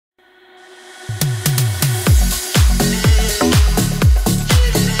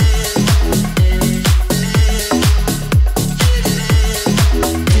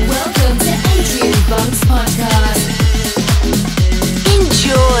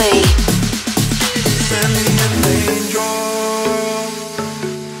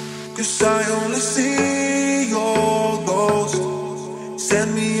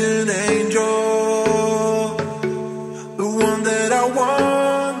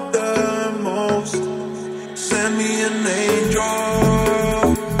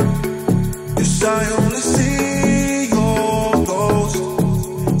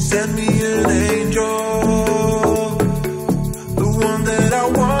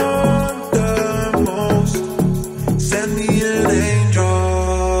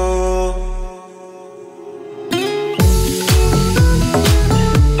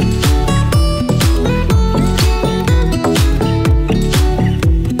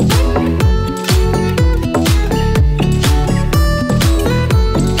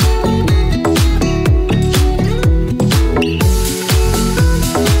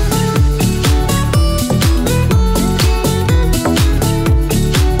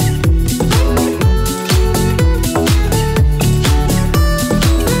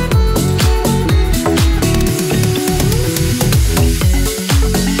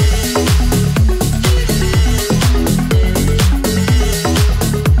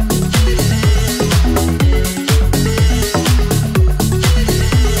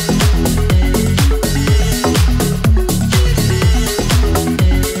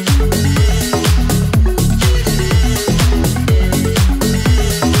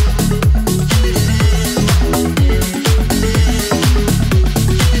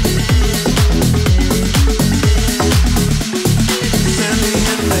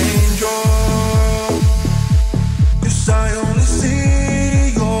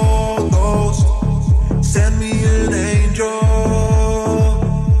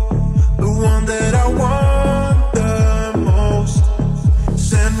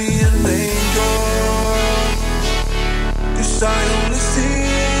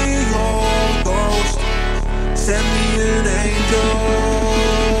You're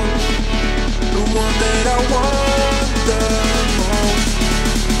the one that I want the most.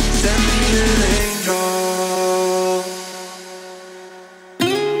 Send me an angel.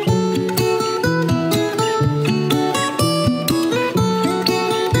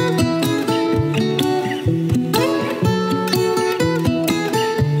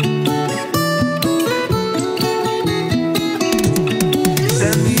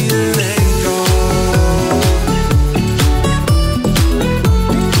 Send me an angel.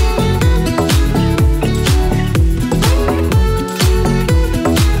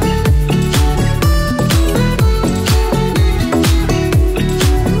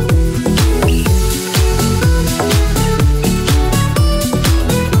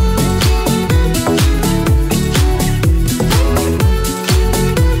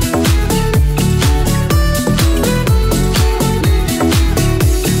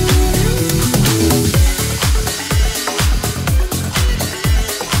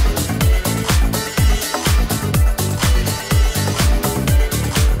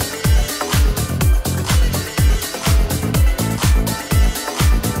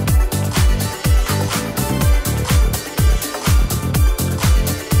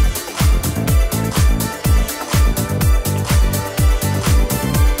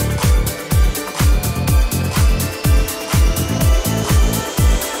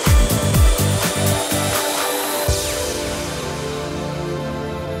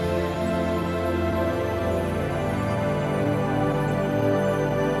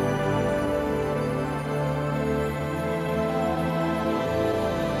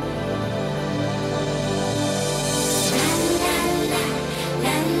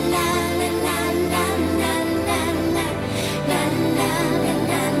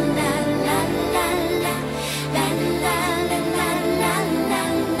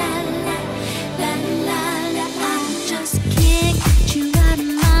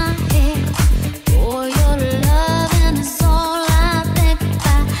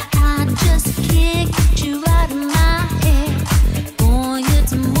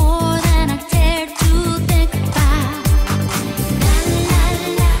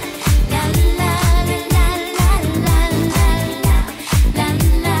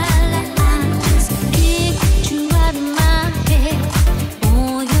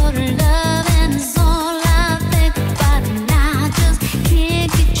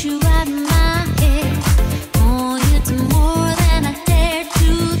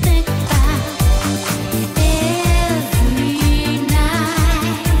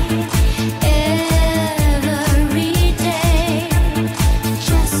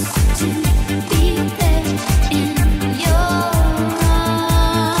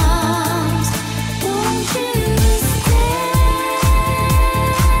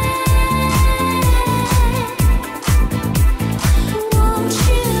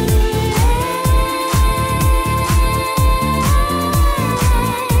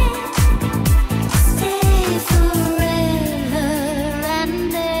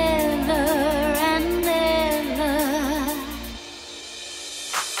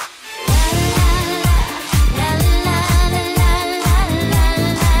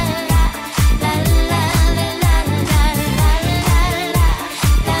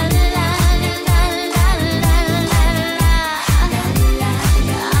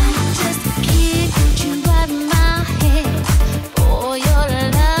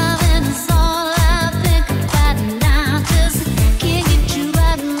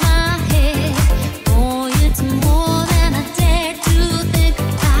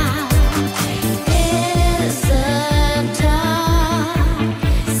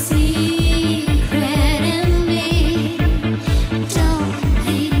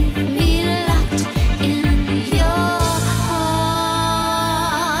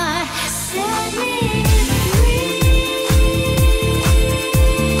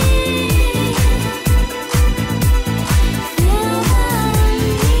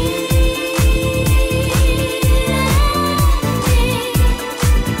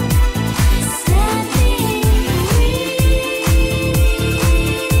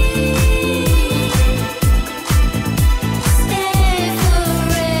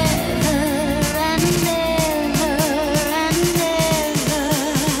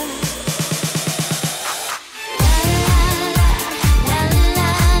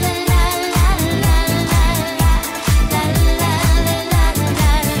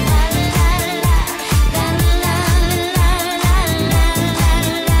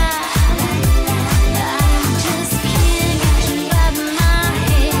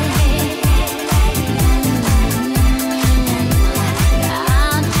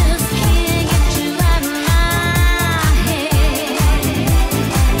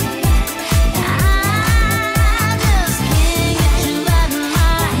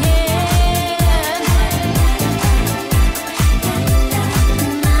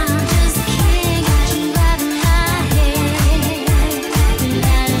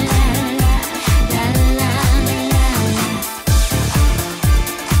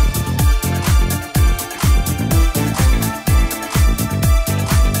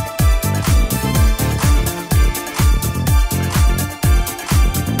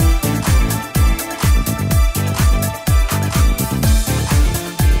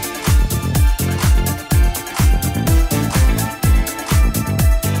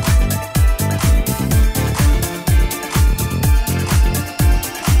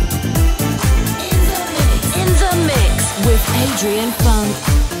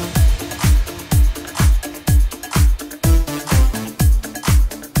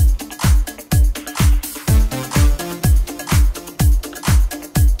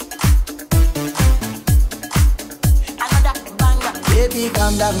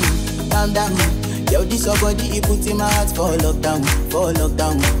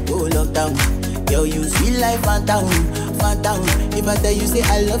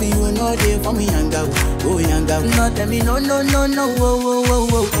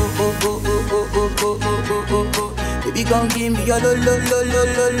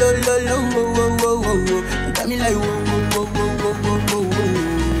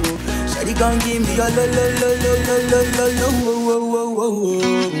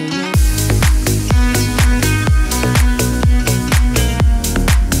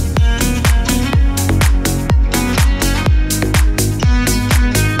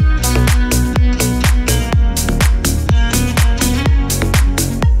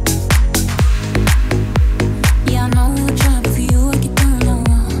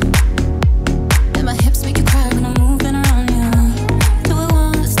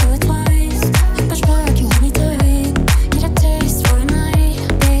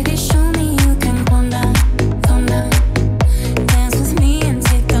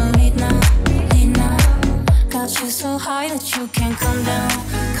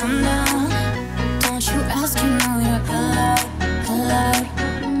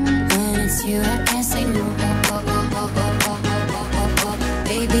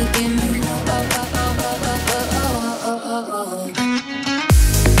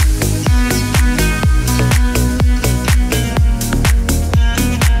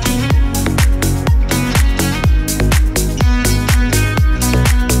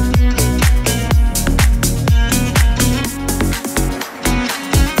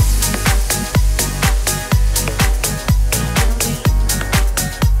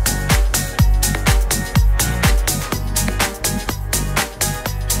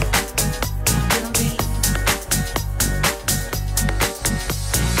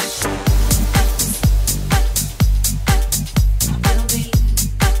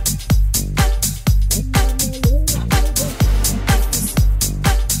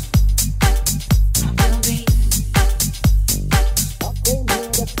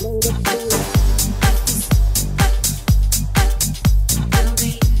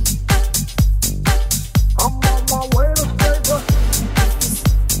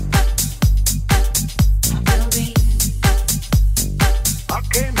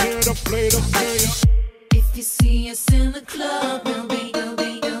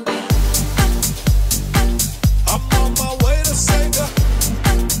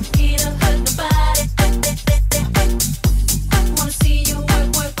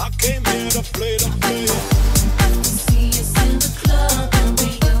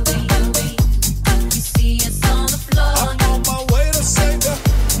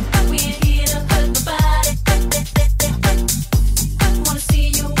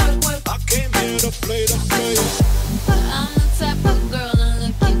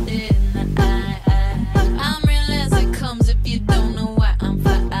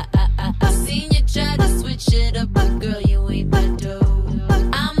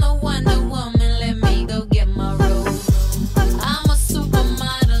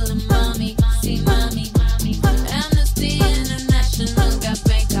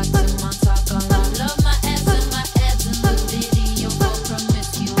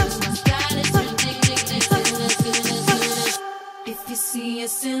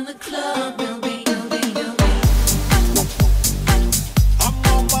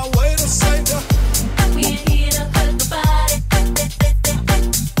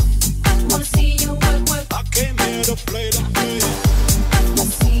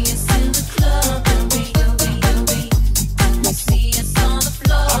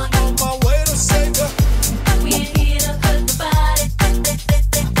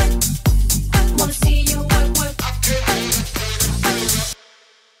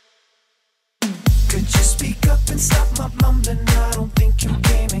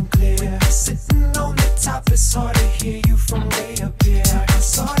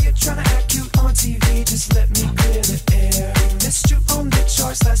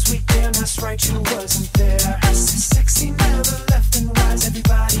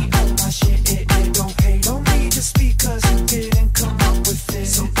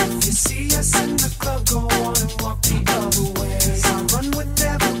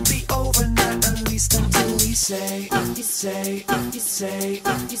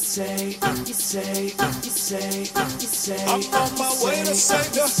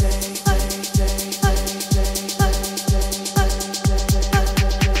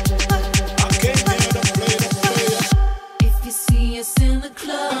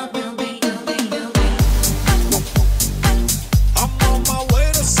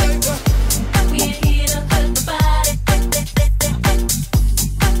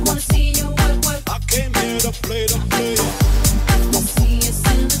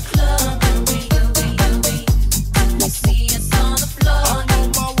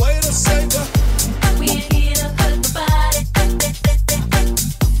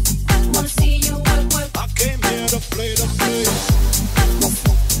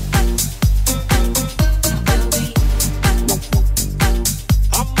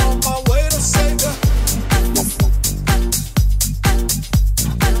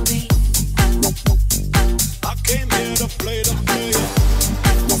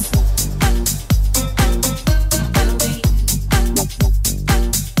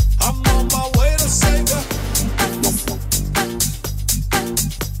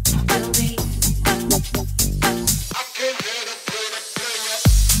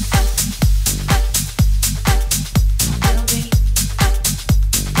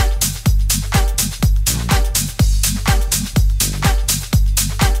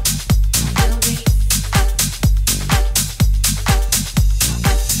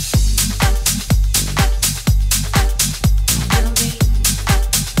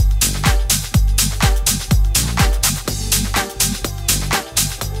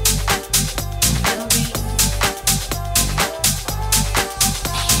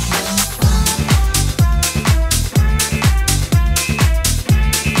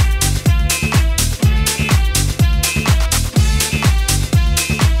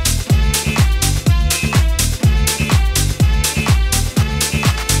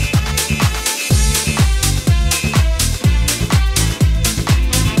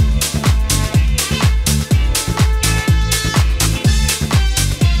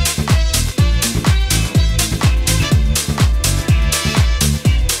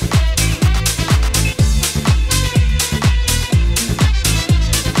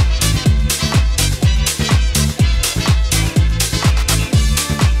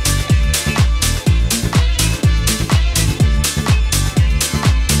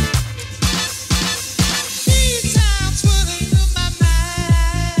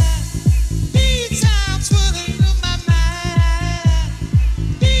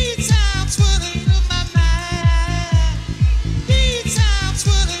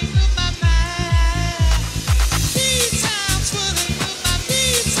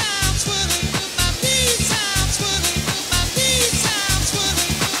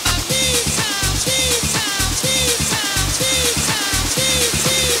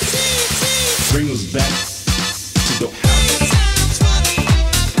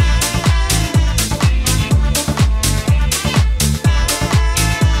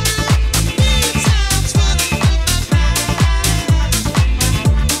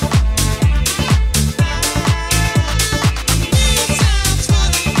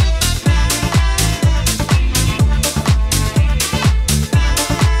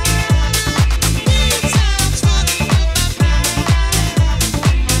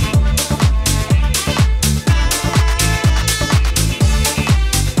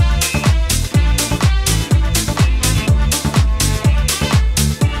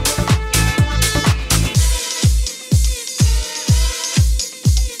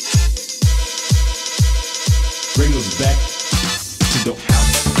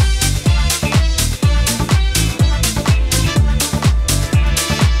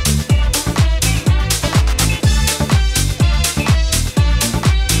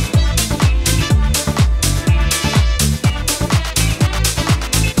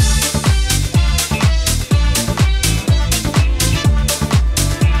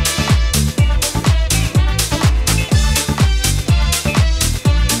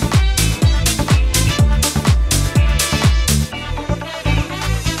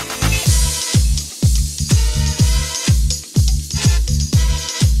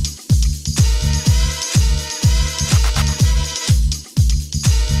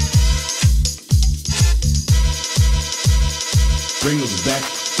 bring us back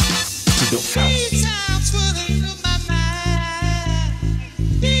to the house.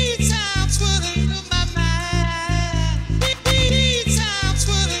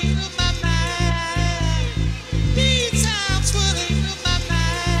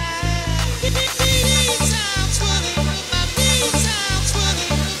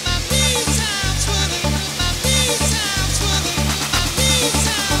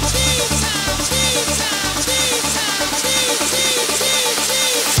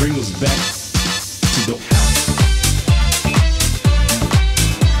 Bring us back to the house.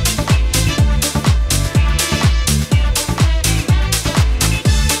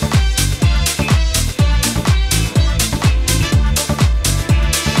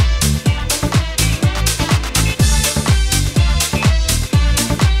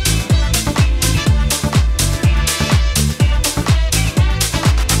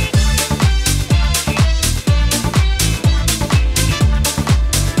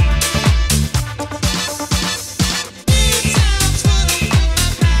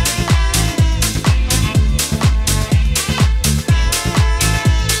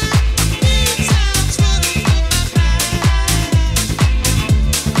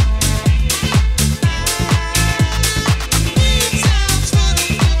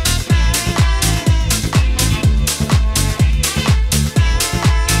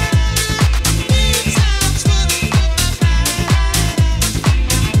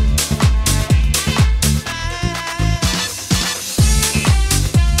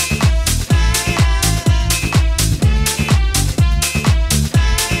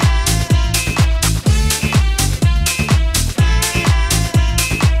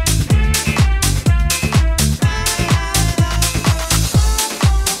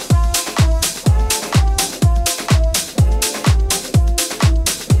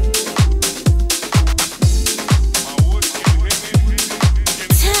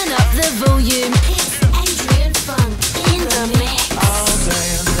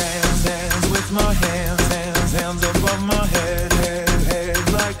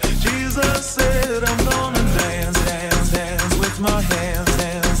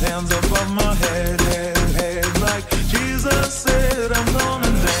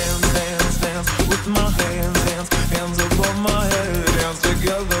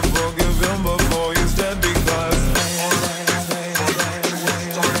 forgive him before he's dead because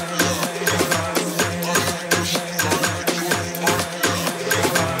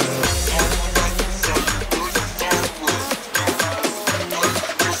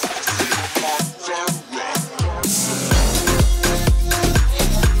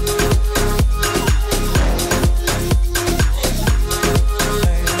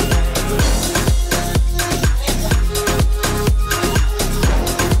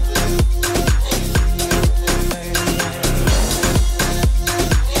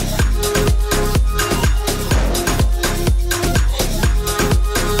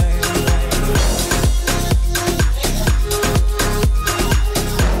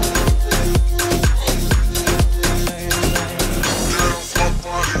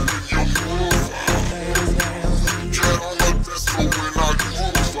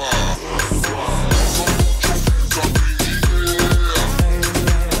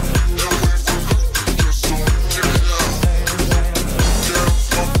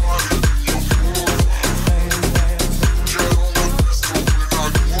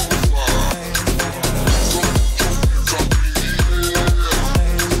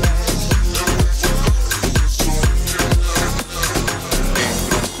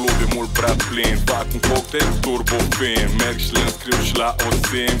merg și le înscriu și la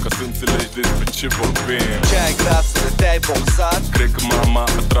OSM ca să înțelegi despre ce vorbim. Ce ai grasă, te-ai boxat? Cred că mama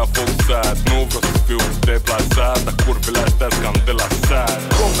a trafoxat. Nu vreau să fiu deplasat, dar curvele astea-s cam de la sat.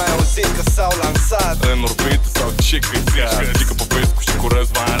 Cum ai auzit că s-au lansat? În orbită sau ce crezi? Zică Popescu și cu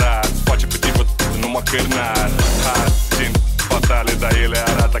Răzvan Rat. Face pe divă numai cărnat. Has, gen fatale, dar ele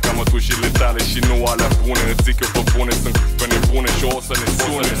arată ca mătușile tale și nu alea bune. Îți zic eu pe bune, sunt pe nebune și o să ne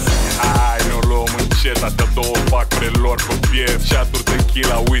sune. Hai, ne-o luăm încet, atât două pacure lor pe piept. Șaturi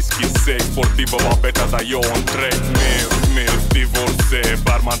tequila, whisky, sex, sportivă, babeta, dar eu o întreg. Milk, divorțe,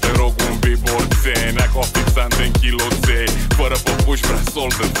 barman te rog un biborțe. Neaco fixant în kilozei, fără păpuși vrea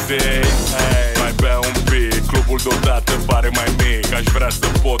sol de zei. Mai bea un pic, clubul deodată pare mai mic. Aș vrea să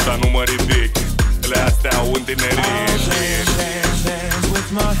pot, dar nu mă ridic. Le astea au întinerit. Dance with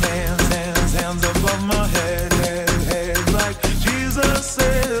my hands above my head, like Jesus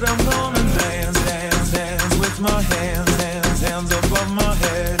said I'm gonna dance with my hands above my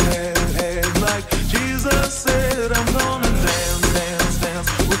head, like Jesus said I'm gonna dance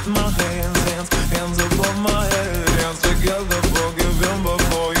with my hands above my head, dance together, forgive him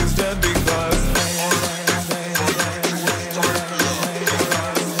before he's dead because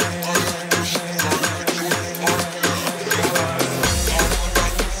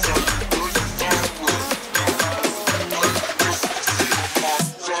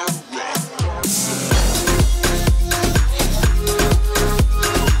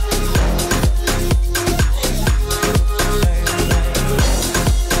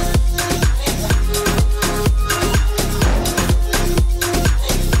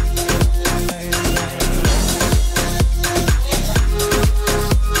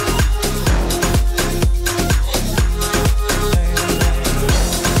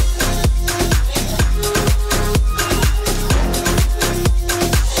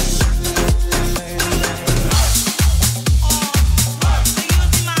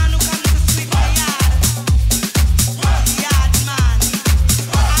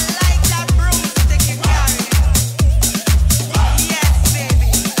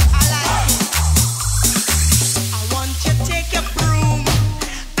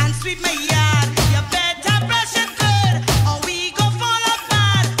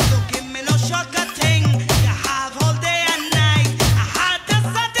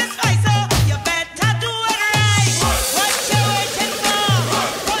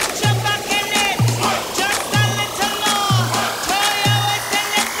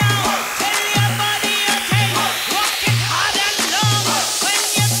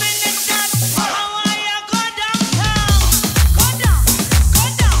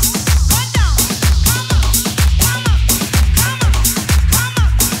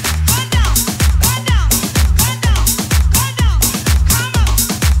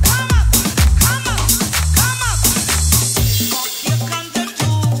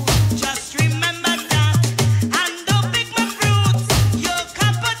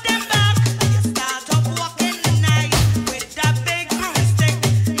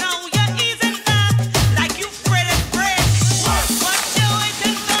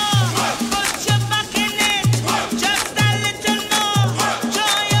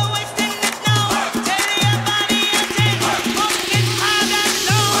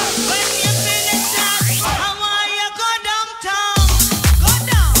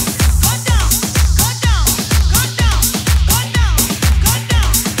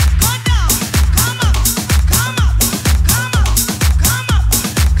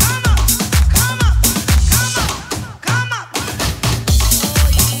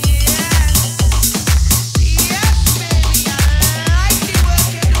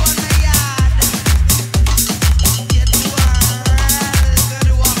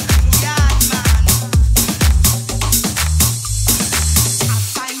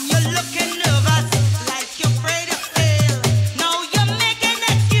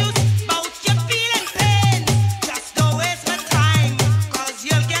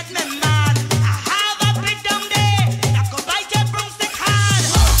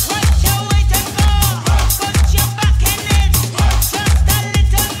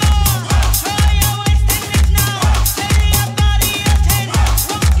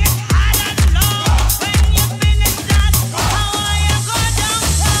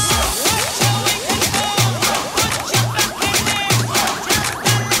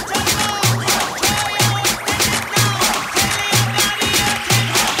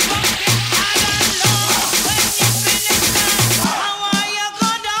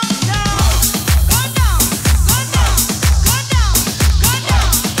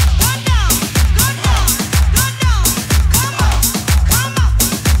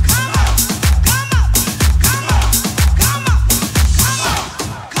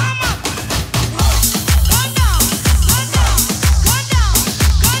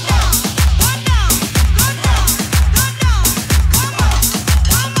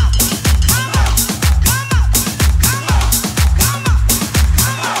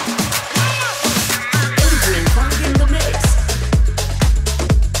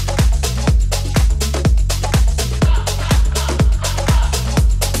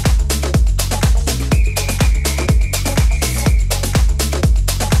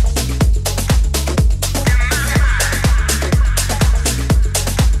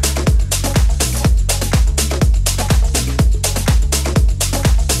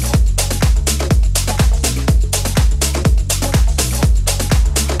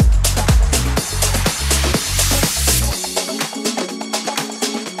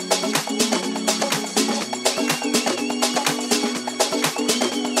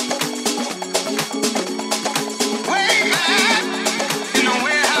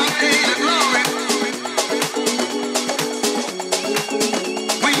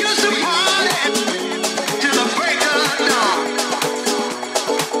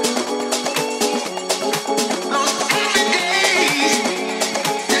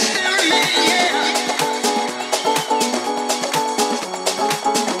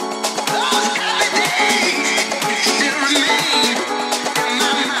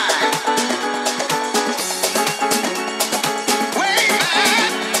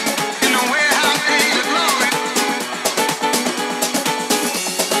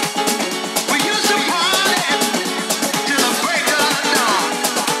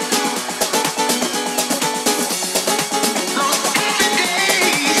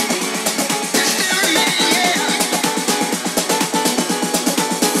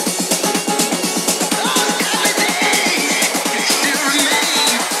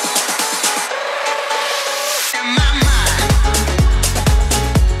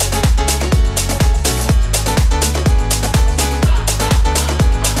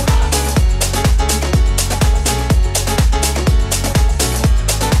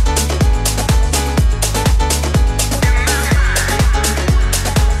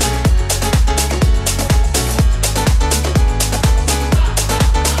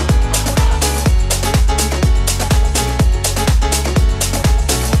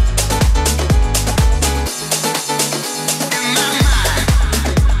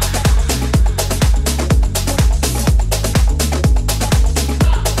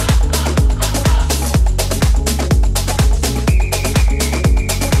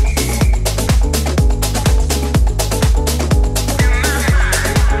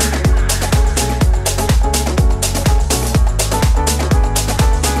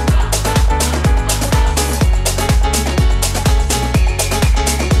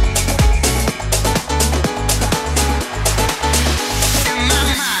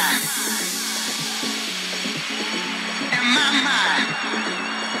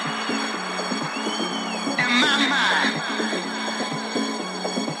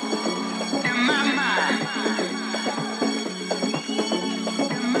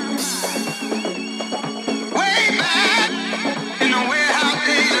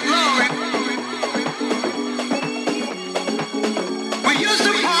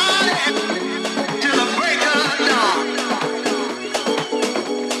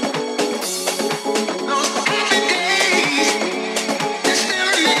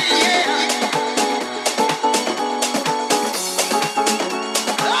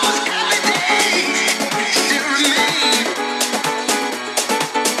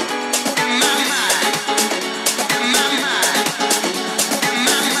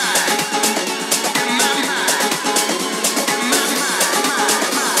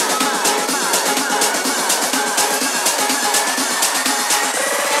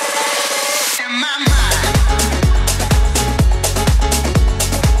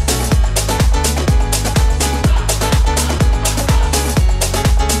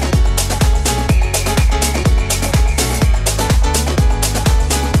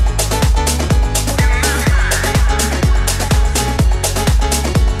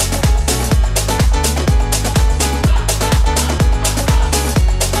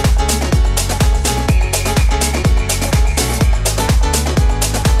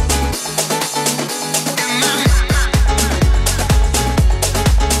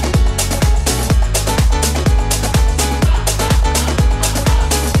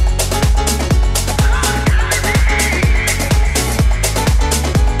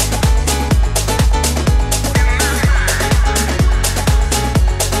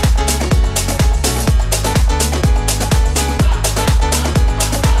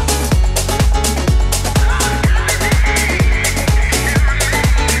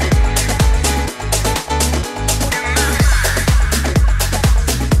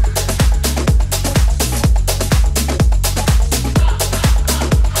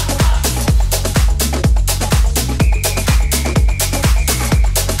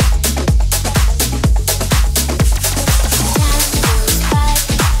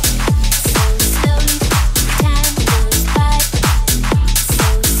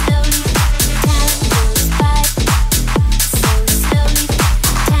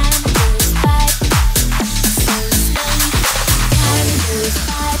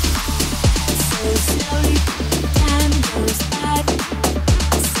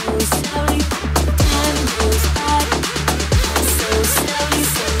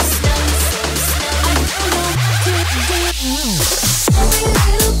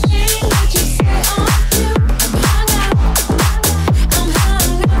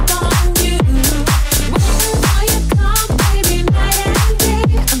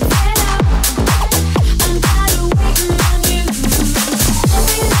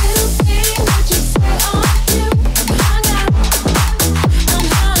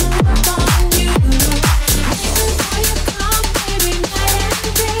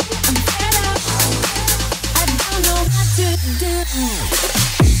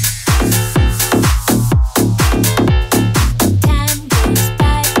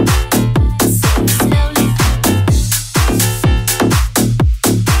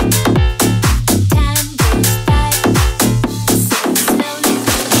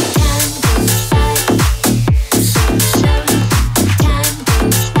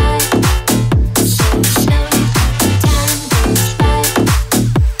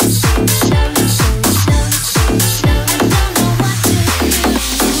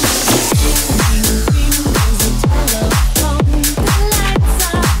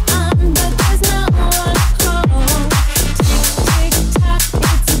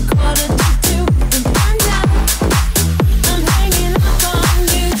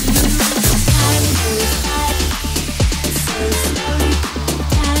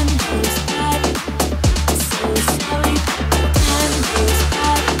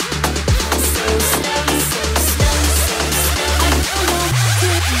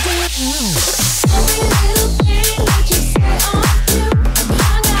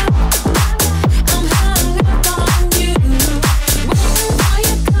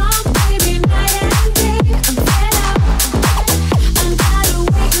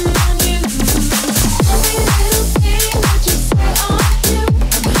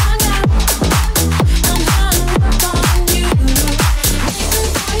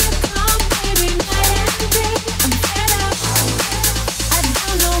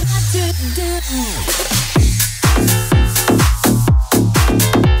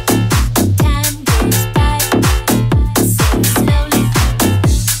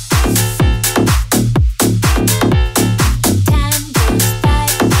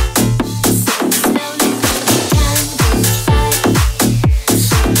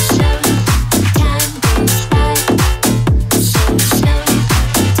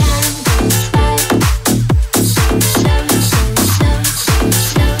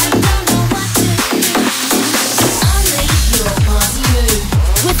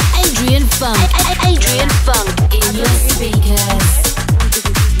Adrian Funk in your speakers.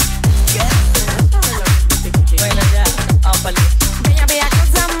 Bueno, ya, ópale. Bella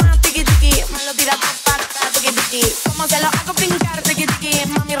cosa más, tiki tiki. Me lo tira pa' atrás, tiki tiki. Como se lo hago brincar, tiki tiki.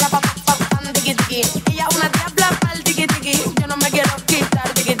 Mami rapa pa' tiki tiki. Ella una diabla pa'l tiki tiki. Yo no me quiero quitar,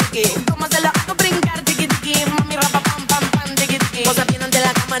 tiki tiki. Como se lo hago brincar, tiki tiki. Mami rapa pam, tiki tiki. Cosas vienen de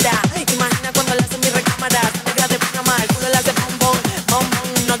la cámara. Imagina cuando le hacen mi recámara. Negra de Panamá, el culo le hace bom bom, bom bom.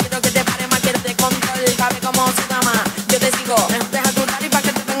 No quiero que te pare más, quiero te control. Cabe como su dama. Yo te sigo, deja tu daddy pa'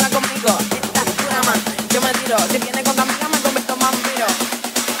 que te venga conmigo. Esta es tu dama, yo me tiro. Si viene con tu amiga me convierto en vampiro.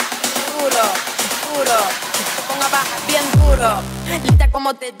 Duro, duro, te pongo a bajar bien duro. Lista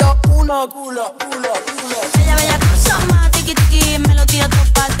como te do uno, culo, culo, culo. Bella cosa más, tiki tiki. Me lo tiro todo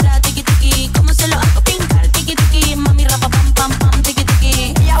para atrás, tiki tiki. Como se lo hago pincar, tiki tiki. Mami rapa pam, tiki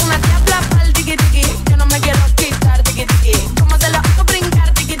tiki. Ella una diabla pa'l tiki tiki. Yo no me quiero quitar, tiki tiki. Como se lo hago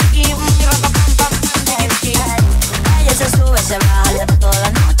brincar, tiki tiki. Mami rapa pam, tiki tiki. Ella se sube, se baja, le da toda la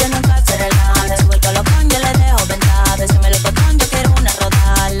noche, nunca se relaja. Le sube todo lo con, yo le dejo ventaja. Decime el botón, yo quiero una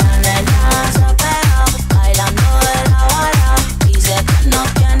rodada. La nena se pega, bailando de la vara. Dice que no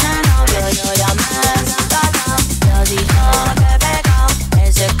tiene novio, yo ya me desacata. Yo digo que pega,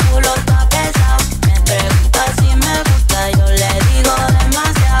 ese culo está pesado. Me pregunta si me gusta, yo le digo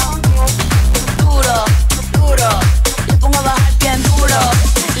demasiado. Duro, duro, le pongo a bajar bien duro.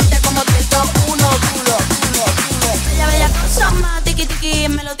 Lista como te toco uno, culo, culo, culo. Bella cosa más, tiki tiki.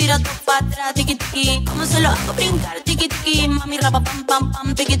 Me lo tiro todo para atrás, tiki tiki. Como se lo hago brincar, tiki tiki. Mami rapa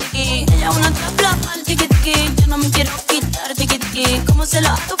pam, tiki tiki. Ella una tabla pa'l tiki tiki. Yo no me quiero quitar, tiki tiki. Como se lo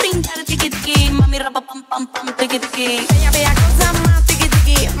hago brincar, tiki tiki. Mami rapa pam, tiki tiki. Bella cosa más, tiki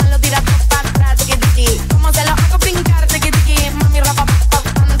tiki. Me lo tira todo para atrás, tiki tiki. Como se lo hago brincar, tiki tiki. Mami rapa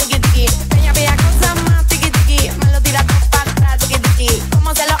pam, tiki tiki. Bella cosa más, tiki tiki. Me lo tira todo para atrás, tiki tiki.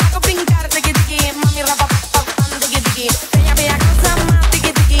 Como se lo hago brincar, tiki tiki. Mami rapa pam, tiki tiki. Bella cosa más,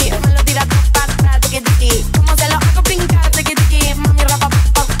 tiki tiki. Me lo tira todo para atrás, tiki tiki. Como se lo hago brincar, tiki tiki. Mami rapa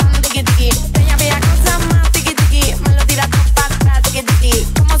pam, tiki tiki. Bella cosa más, tiki tiki. Me lo tira todo para atrás, tiki tiki.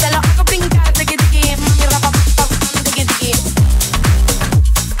 Como se lo hago brincar, tiki tiki. Mami rapa pam, tiki tiki.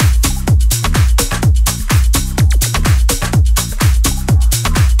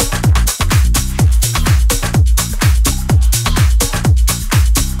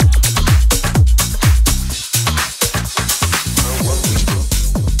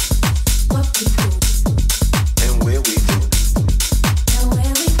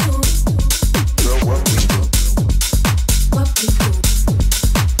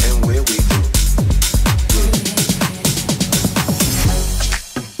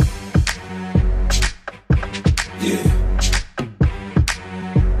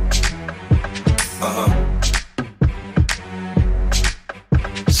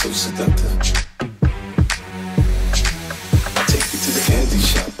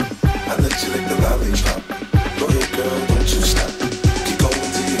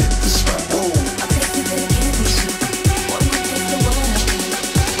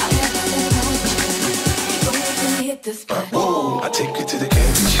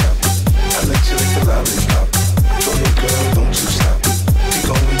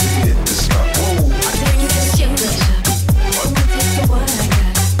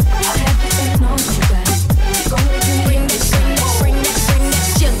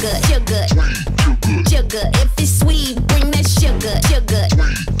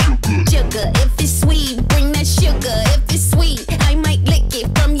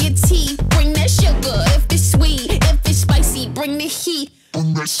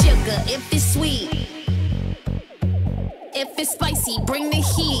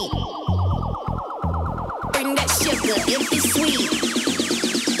 if it's sweet.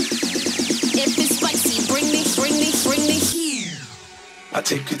 If it's spicy, bring me here. I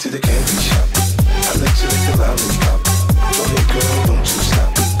take you to the candy shop. I let you lick the lollipop. Go ahead, girl, don't you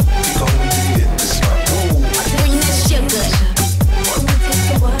stop. You gon' need to hit the spot. Bring that sugar. Wanna take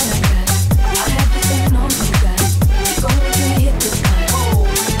the what I got? I have everything on you got. You gon' need to hit the spot.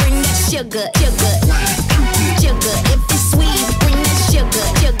 Bring that sugar. If it's sweet, bring that sugar.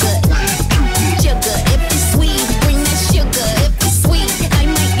 If it's sweet, bring that sugar. If it's sweet, I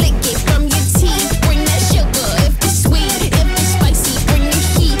might lick it from your teeth. Bring that sugar. If it's sweet, if it's spicy, bring the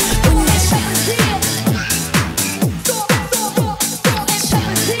heat. Bring that sugar.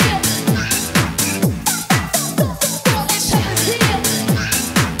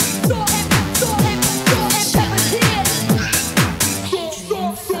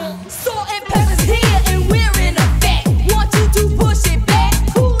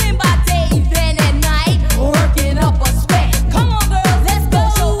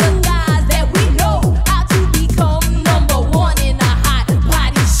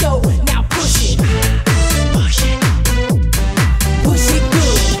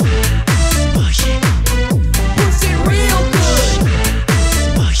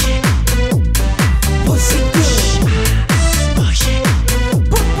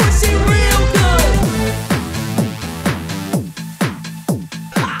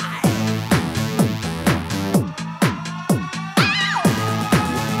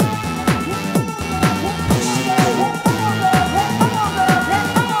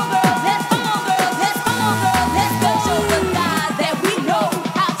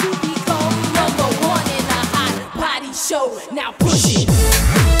 Now push it.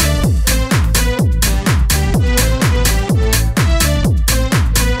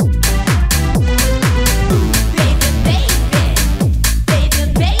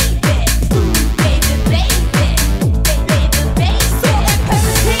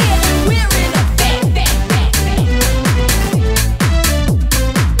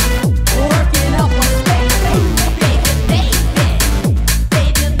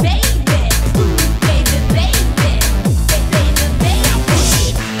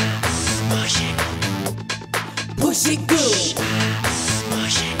 Push it good.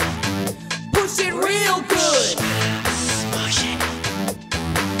 Push it real good. Push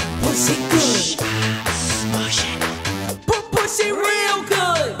it good. Push it real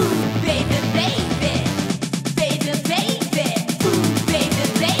good. Baby, baby. Baby, baby. Baby,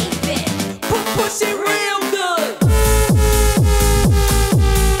 baby. Push it real good.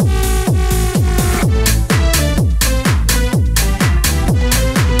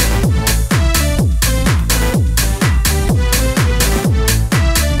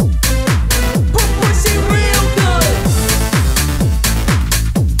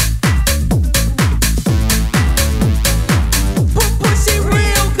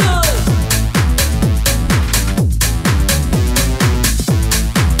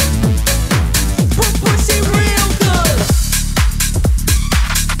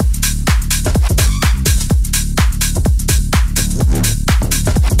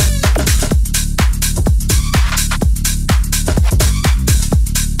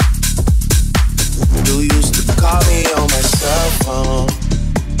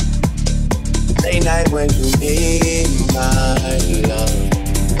 Late night when you need my love.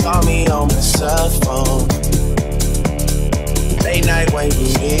 Call me on my cell phone. Late night when you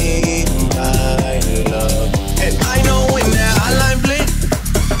need my love. And I know when that hotline blink,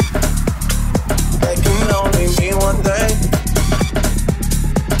 that can only mean one thing.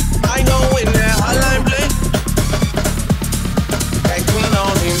 I know when that hotline blink, that can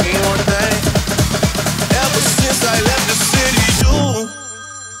only mean one thing. Ever since I left the city,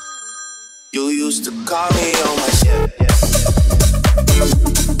 you used to call me on my shit.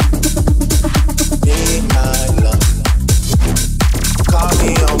 Need my love. Call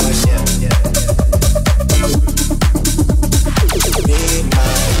me on my shit. Need my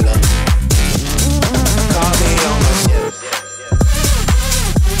love. Call me on my shit.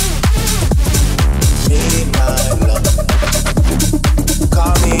 Need my love.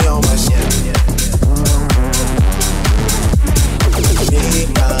 Call me on my shit. Need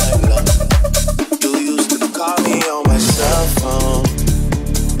my love. Call me on my cell phone.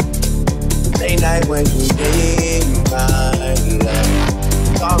 Late night when you need my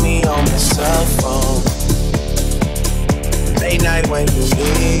love. Call me on my cell phone. Late night when you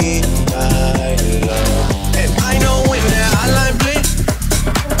need my love. And I know when that hotline blink,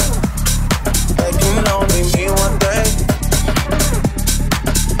 that can only mean one thing.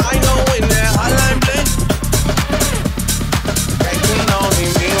 I know when that hotline blink, that can only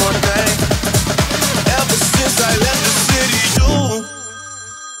mean one thing. Ever since I left the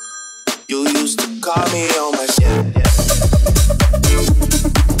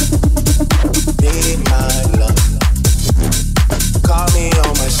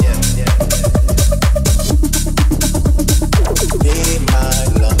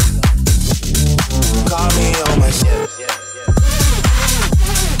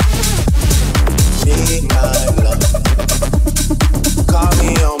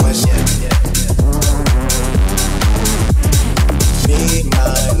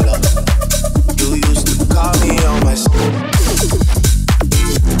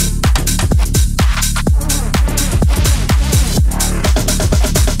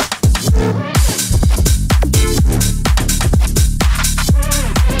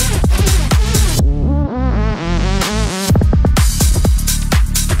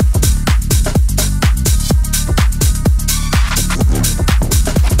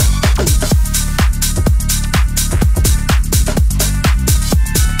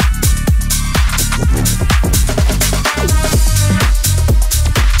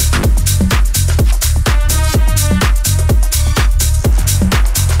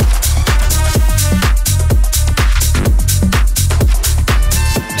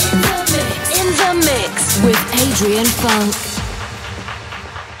Adrian Funk.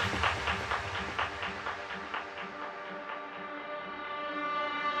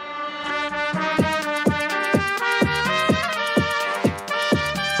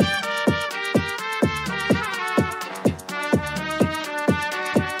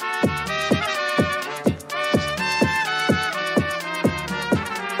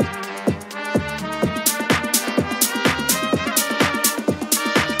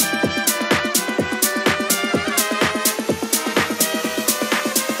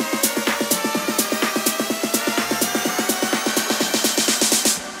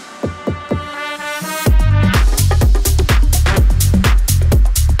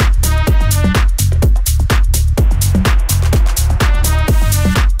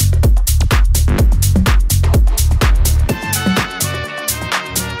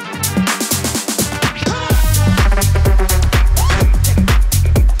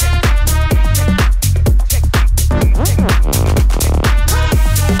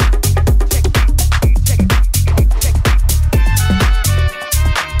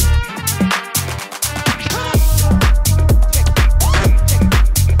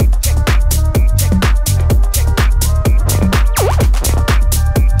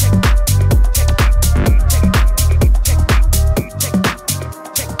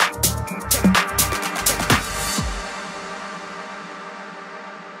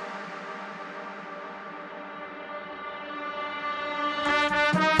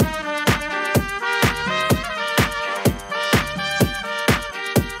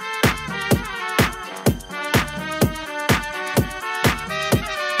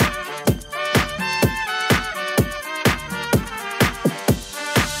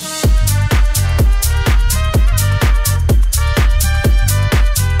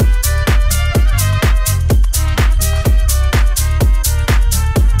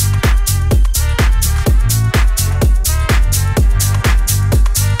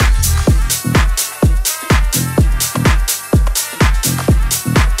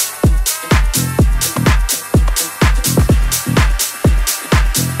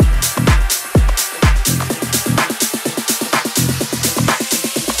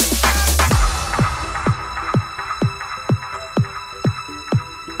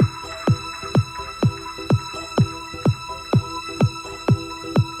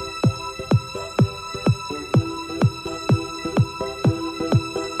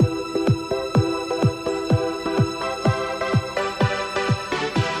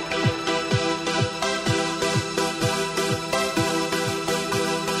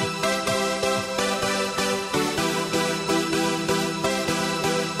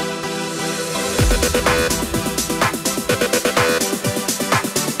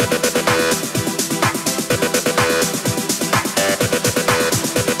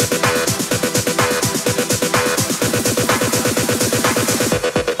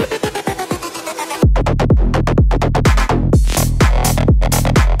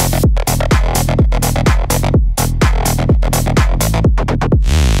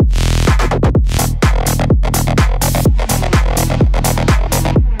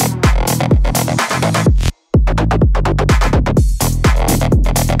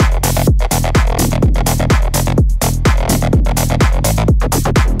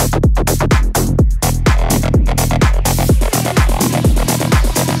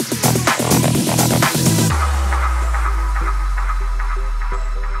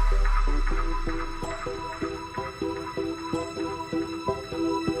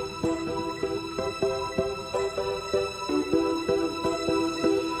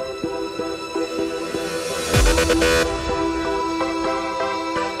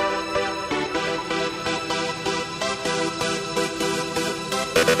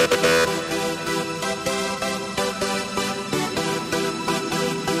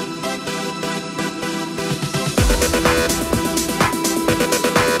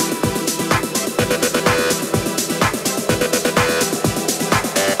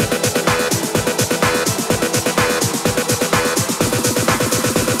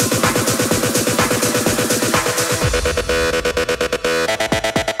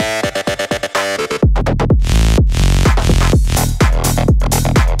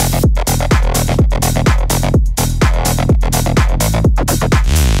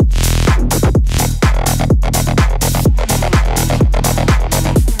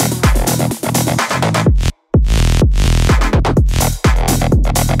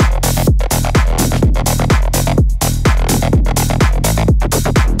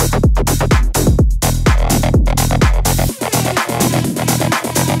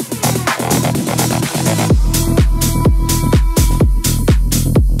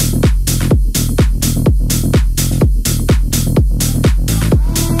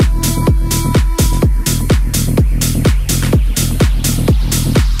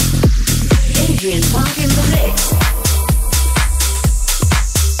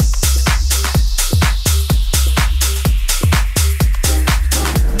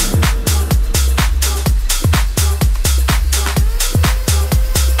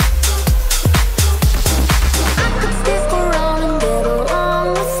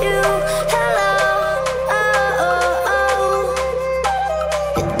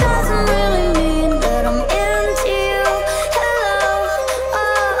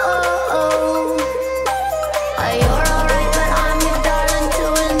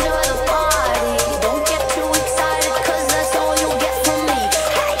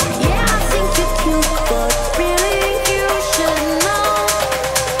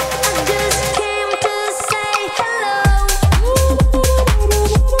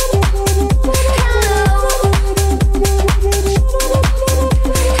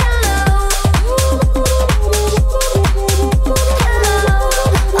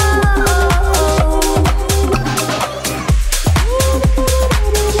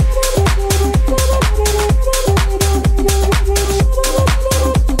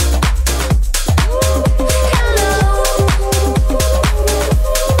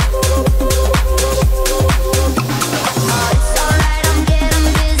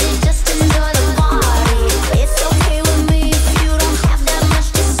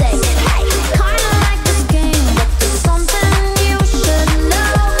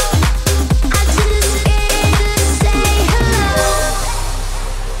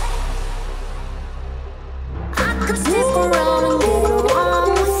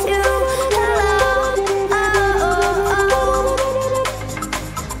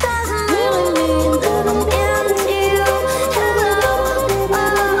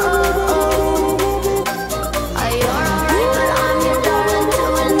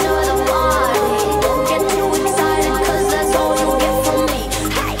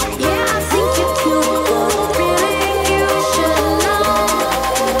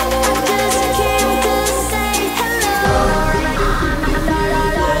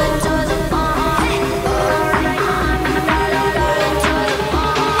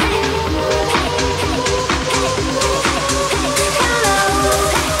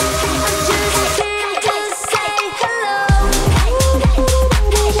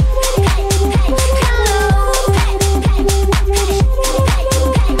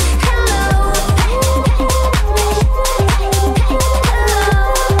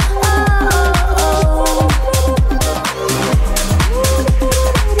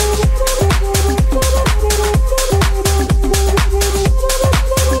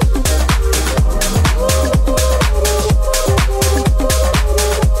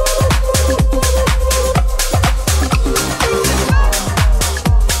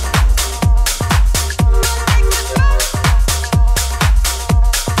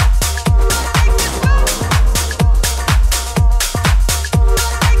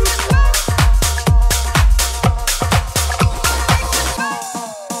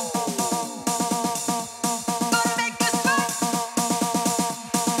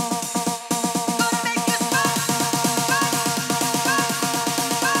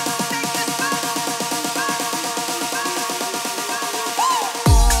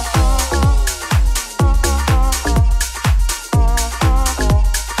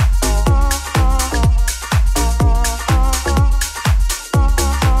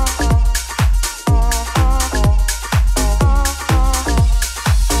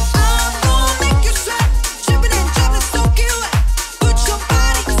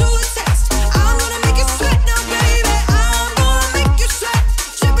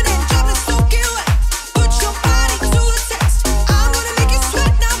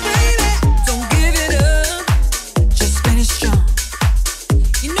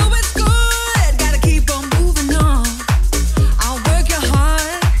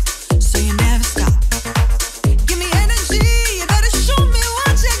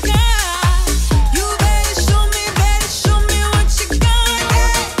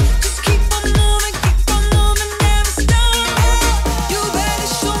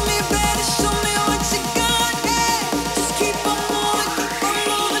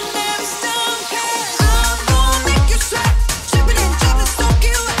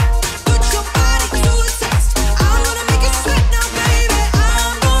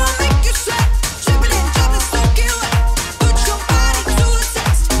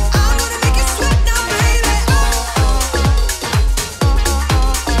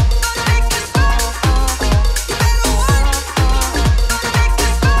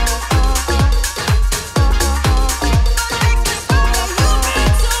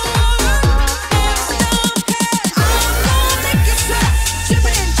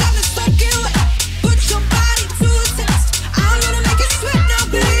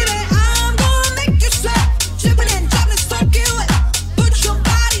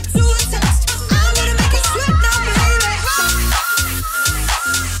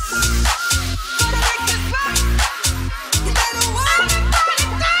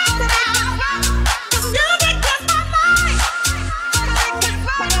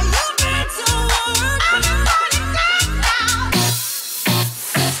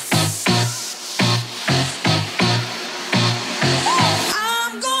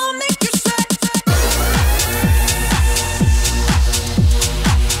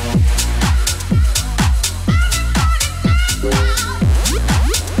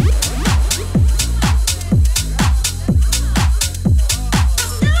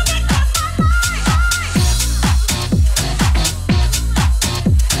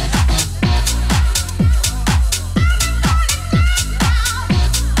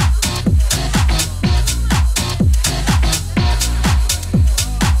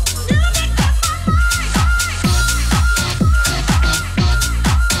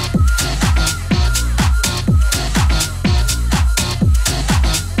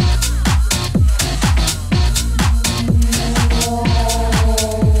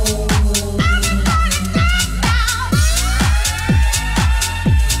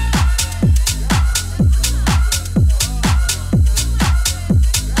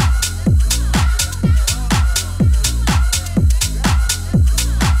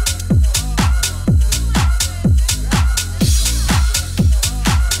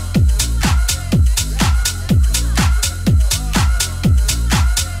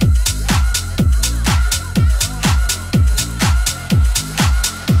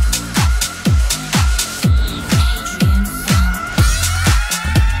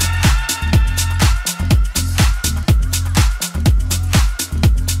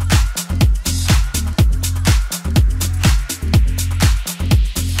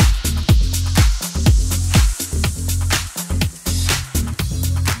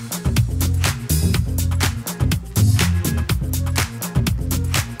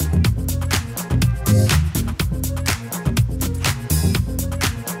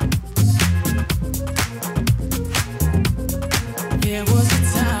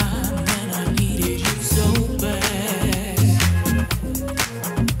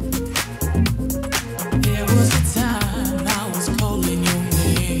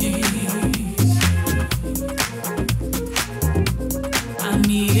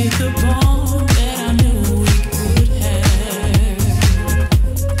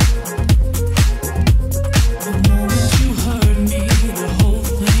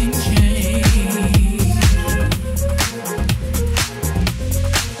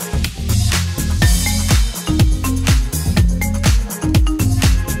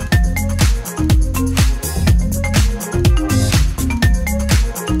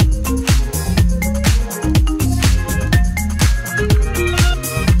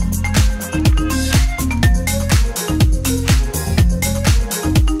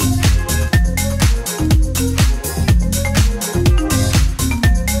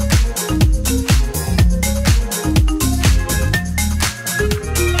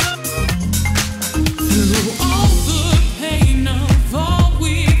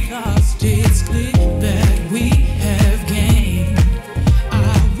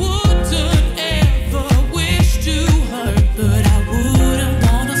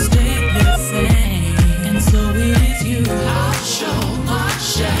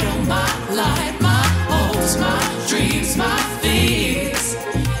 my light, my hopes, my dreams, my